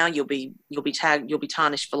tagged now, you'll be tagged, you'll be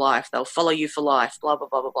tarnished for life, they'll follow you for life, blah, blah,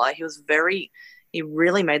 blah, blah, blah. He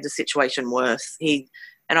really made the situation worse.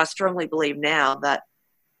 And I strongly believe now that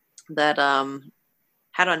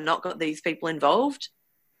had I not got these people involved,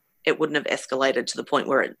 it wouldn't have escalated to the point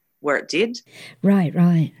where it did.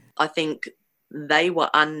 Right. I think they were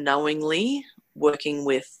unknowingly working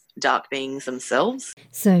with dark beings themselves.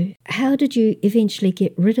 So how did you eventually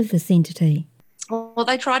get rid of this entity? Well,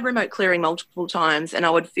 they tried remote clearing multiple times and I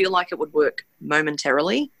would feel like it would work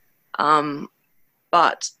momentarily.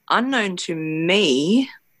 But unknown to me,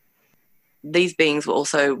 these beings were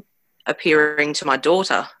also appearing to my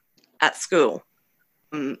daughter at school.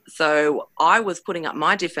 So I was putting up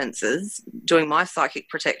my defenses, doing my psychic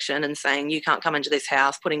protection and saying, you can't come into this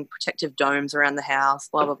house, putting protective domes around the house,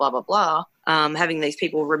 blah, blah, blah, blah, blah, having these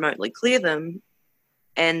people remotely clear them.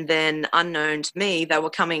 And then unknown to me, they were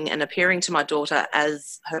coming and appearing to my daughter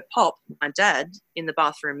as her pop, my dad, in the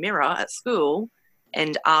bathroom mirror at school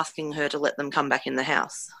and asking her to let them come back in the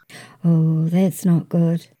house. Oh, that's not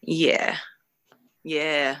good. Yeah.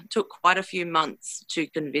 Took quite a few months to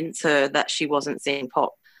convince her that she wasn't seeing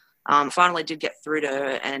Pop. Finally did get through to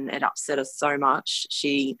her and it upset her so much.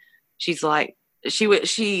 She's like,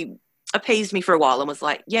 she appeased me for a while and was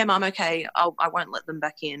like, yeah, Mum, okay, I won't let them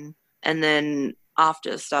back in. And then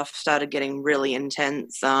after stuff started getting really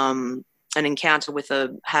intense, an encounter with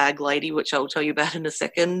a hag lady, which I'll tell you about in a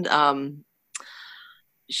second,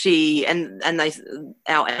 she and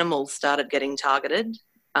our animals started getting targeted.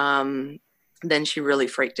 Then she really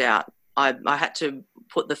freaked out. I had to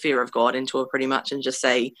put the fear of God into her pretty much and just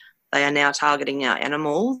say, they are now targeting our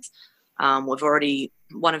animals. We've already,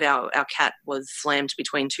 one of our cat was slammed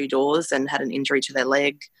between two doors and had an injury to their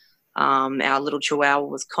leg. Our little chihuahua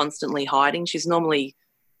was constantly hiding. She's normally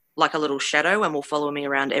like a little shadow and will follow me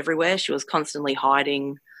around everywhere. She was constantly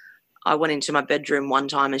hiding. I went into my bedroom one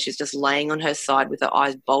time and she's just laying on her side with her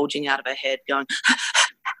eyes bulging out of her head going,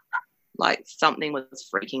 like something was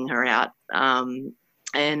freaking her out.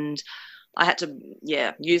 And I had to,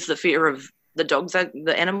 use the fear of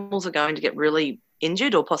the animals are going to get really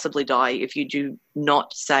injured or possibly die if you do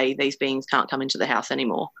not say these beings can't come into the house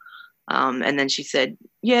anymore. And then she said,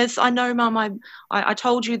 yes, I know, Mum, I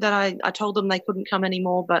told you that I told them they couldn't come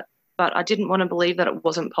anymore, but I didn't want to believe that it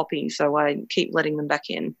wasn't Poppy, so I keep letting them back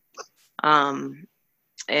in. And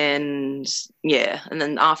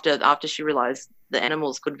then after she realised the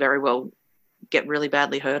animals could very well get really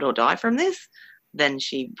badly hurt or die from this, then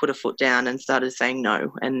she put her foot down and started saying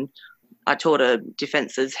no. And I taught her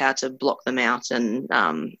defences, how to block them out and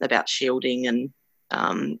about shielding and,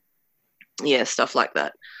 stuff like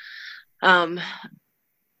that.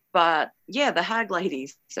 But, the hag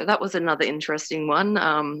ladies. So that was another interesting one.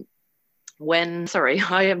 I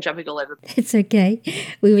am jumping all over. It's okay.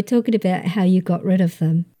 We were talking about how you got rid of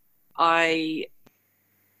them. I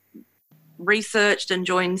researched and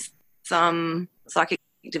joined some psychic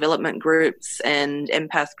development groups and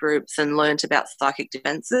empath groups and learnt about psychic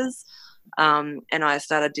defences. And I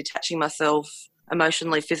started detaching myself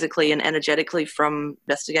emotionally, physically and energetically from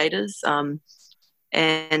investigators.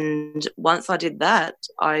 And once I did that,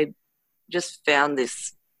 I just found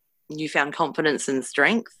this newfound confidence and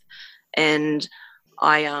strength. And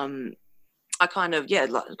I kind of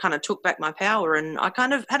took back my power, and I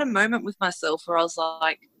kind of had a moment with myself where I was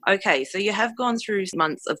like, okay, so you have gone through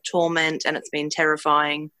months of torment and it's been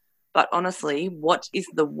terrifying. But honestly, what is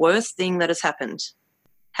the worst thing that has happened?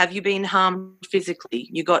 Have you been harmed physically?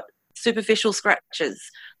 You got superficial scratches.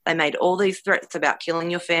 They made all these threats about killing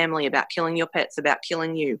your family, about killing your pets, about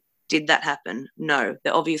killing you. Did that happen? No.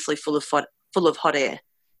 They're obviously full of hot air.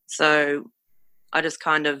 So I just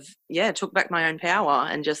kind of, took back my own power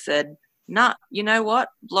and just said, nah, you know what?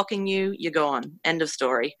 Blocking you, you're gone. End of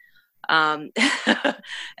story. And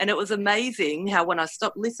it was amazing how when I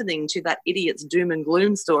stopped listening to that idiot's doom and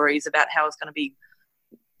gloom stories about how I was going to be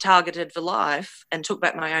targeted for life and took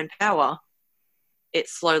back my own power, it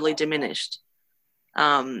slowly diminished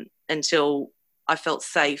until I felt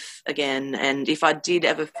safe again. And if I did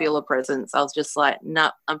ever feel a presence, I was just like,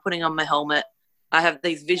 nah, I'm putting on my helmet. I have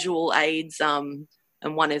these visual aids, and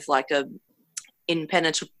one is like a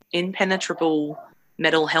impenetrable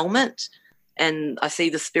metal helmet, and I see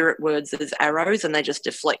the spirit words as arrows and they just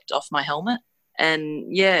deflect off my helmet.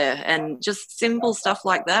 And and just simple stuff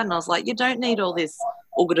like that. And I was like, you don't need all this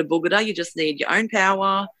oogada boogada. You just need your own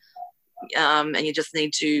power, and you just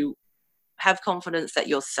need to have confidence that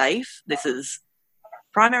you're safe. This is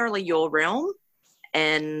primarily your realm.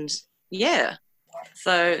 And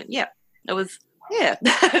so it was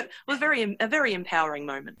it was a very empowering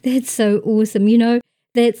moment. That's so awesome. You know,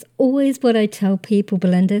 that's always what I tell people,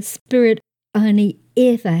 Belinda. Spirit only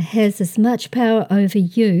ever has as much power over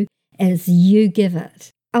you as you give it.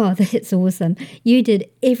 Oh, that's awesome. You did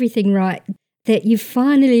everything right, that you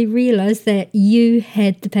finally realized that you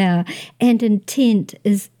had the power, and intent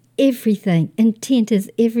is everything. Intent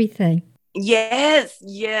is everything. Yes,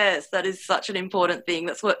 that is such an important thing.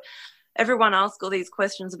 That's what everyone asks all these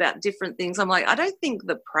questions about different things. I'm like, I don't think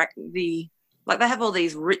they have all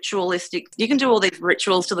these ritualistic, you can do all these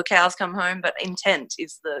rituals till the cows come home, but intent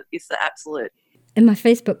is the absolute. In my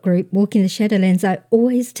Facebook group, Walking the Shadowlands, I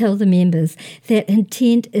always tell the members that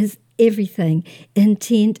intent is everything.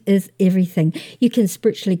 Intent is everything. You can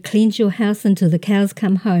spiritually cleanse your house until the cows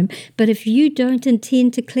come home, but if you don't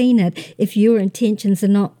intend to clean it, if your intentions are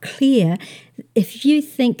not clear, if you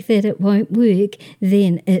think that it won't work,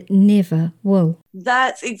 then it never will.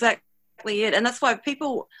 That's exactly it. And that's why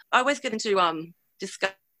I always get into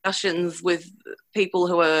discussions with people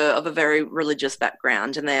who are of a very religious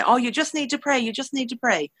background, and they're, you just need to pray, you just need to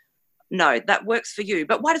pray. No, that works for you.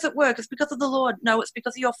 But why does it work? It's because of the Lord. No, it's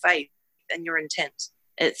because of your faith and your intent.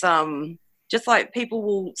 It's just like people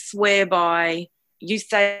will swear by, you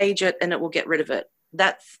sage it and it will get rid of it.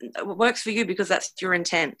 It works for you because that's your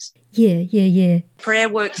intent. Yeah. Prayer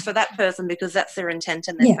works for that person because that's their intent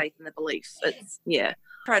and their faith and their belief.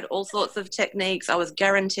 Tried all sorts of techniques. I was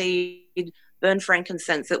guaranteed burn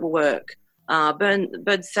frankincense, it will work. Burn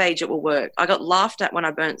sage, it will work. I got laughed at when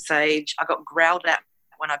I burnt sage. I got growled at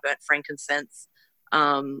when I burnt frankincense.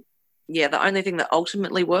 The only thing that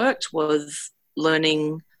ultimately worked was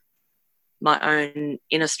learning my own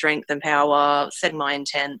inner strength and power, setting my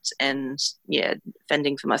intent, and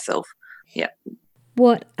fending for myself. Yeah.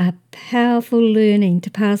 What a powerful learning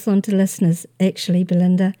to pass on to listeners, actually,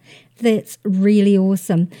 Belinda. That's really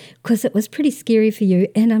awesome, because it was pretty scary for you,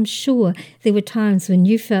 and I'm sure there were times when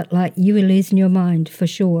you felt like you were losing your mind, for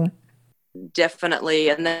sure. Definitely.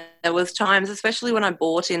 And there was times, especially when I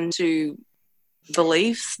bought into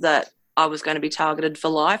beliefs that I was going to be targeted for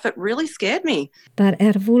life, it really scared me. But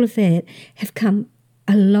out of all of that have come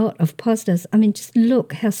a lot of positives. I mean, just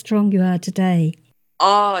look how strong you are today.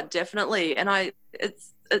 Oh, definitely. And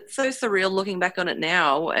it's so surreal looking back on it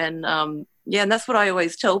now. And and that's what I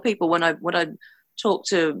always tell people when I talk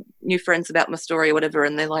to new friends about my story or whatever,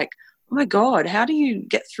 and they're like, oh my God, how do you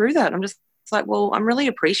get through that? I'm just like, well, I'm really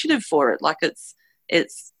appreciative for it. Like it's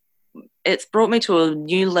brought me to a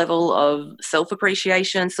new level of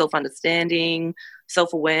self-appreciation, self-understanding,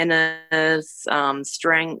 self-awareness,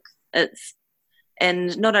 strength.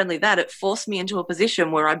 And not only that, it forced me into a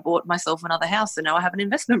position where I bought myself another house, and now I have an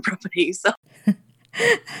investment property.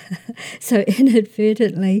 So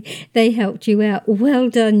inadvertently, they helped you out. Well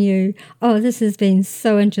done, you. Oh, this has been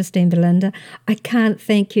so interesting, Belinda. I can't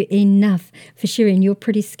thank you enough for sharing your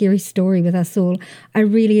pretty scary story with us all. I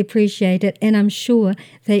really appreciate it, and I'm sure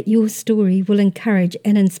that your story will encourage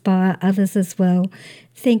and inspire others as well.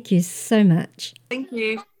 Thank you so much. Thank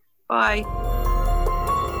you. Bye.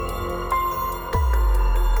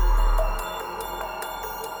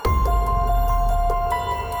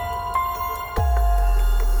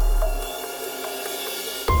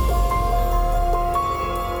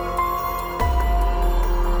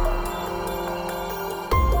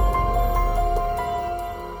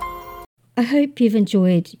 I hope you've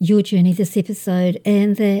enjoyed your journey this episode,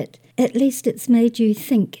 and that at least it's made you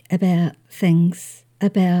think about things,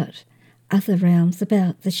 about other realms,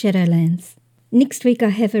 about the Shadowlands. Next week I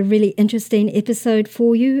have a really interesting episode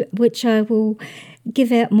for you, which I will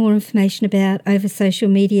give out more information about over social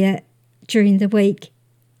media during the week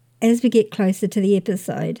as we get closer to the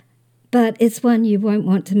episode. But it's one you won't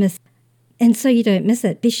want to miss. And so you don't miss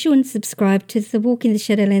it, be sure and subscribe to the Walking the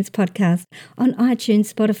Shadowlands podcast on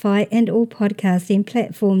iTunes, Spotify and all podcasting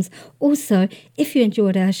platforms. Also, if you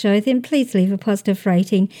enjoyed our show, then please leave a positive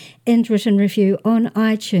rating and written review on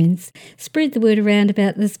iTunes. Spread the word around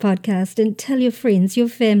about this podcast and tell your friends, your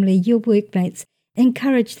family, your workmates.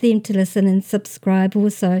 Encourage them to listen and subscribe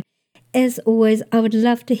also. As always, I would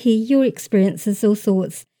love to hear your experiences or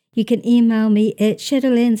thoughts. You can email me at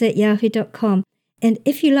shadowlands@yahoo.com. And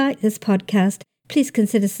if you like this podcast, please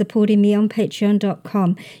consider supporting me on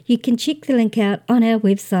patreon.com. You can check the link out on our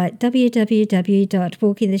website,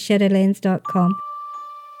 www.walkingtheshadowlands.com.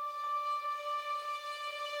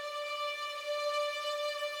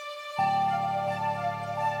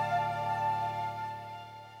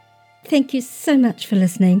 Thank you so much for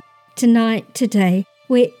listening. Tonight, today,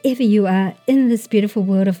 wherever you are in this beautiful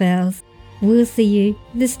world of ours, we'll see you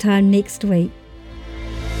this time next week.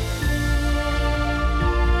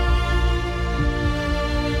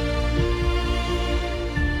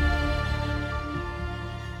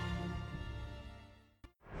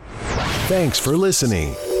 Thanks for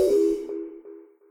listening.